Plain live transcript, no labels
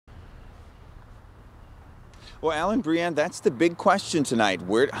Well, Alan, Brianne, that's the big question tonight.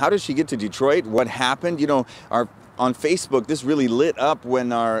 How does she get to Detroit? What happened? On Facebook, this really lit up when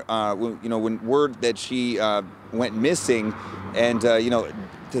when word that she went missing, and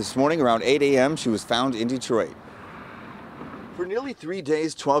this morning around 8 a.m. she was found in Detroit. For nearly 3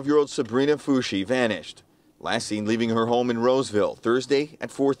 days, 12-year-old Sabrina Fushi vanished. Last seen leaving her home in Roseville Thursday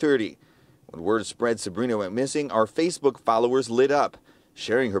at 4:30. When word spread Sabrina went missing, our Facebook followers lit up,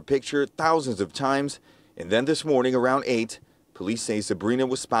 sharing her picture thousands of times. And then this morning around 8, police say Sabrina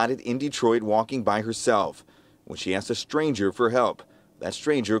was spotted in Detroit walking by herself when she asked a stranger for help. That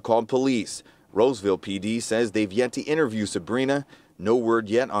stranger called police. Roseville PD says they've yet to interview Sabrina. No word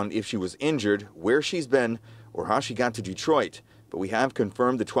yet on if she was injured, where she's been, or how she got to Detroit. But we have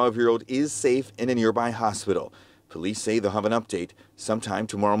confirmed the 12-year-old is safe in a nearby hospital. Police say they'll have an update sometime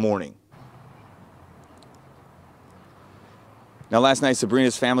tomorrow morning. Now, last night,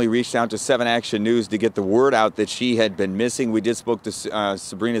 Sabrina's family reached out to 7 Action News to get the word out that she had been missing. We did spoke to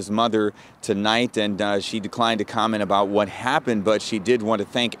Sabrina's mother tonight, and she declined to comment about what happened, but she did want to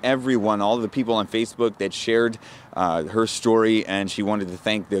thank everyone, all of the people on Facebook that shared her story, and she wanted to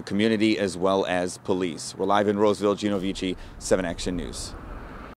thank the community as well as police. We're live in Roseville, Gino Vici, 7 Action News.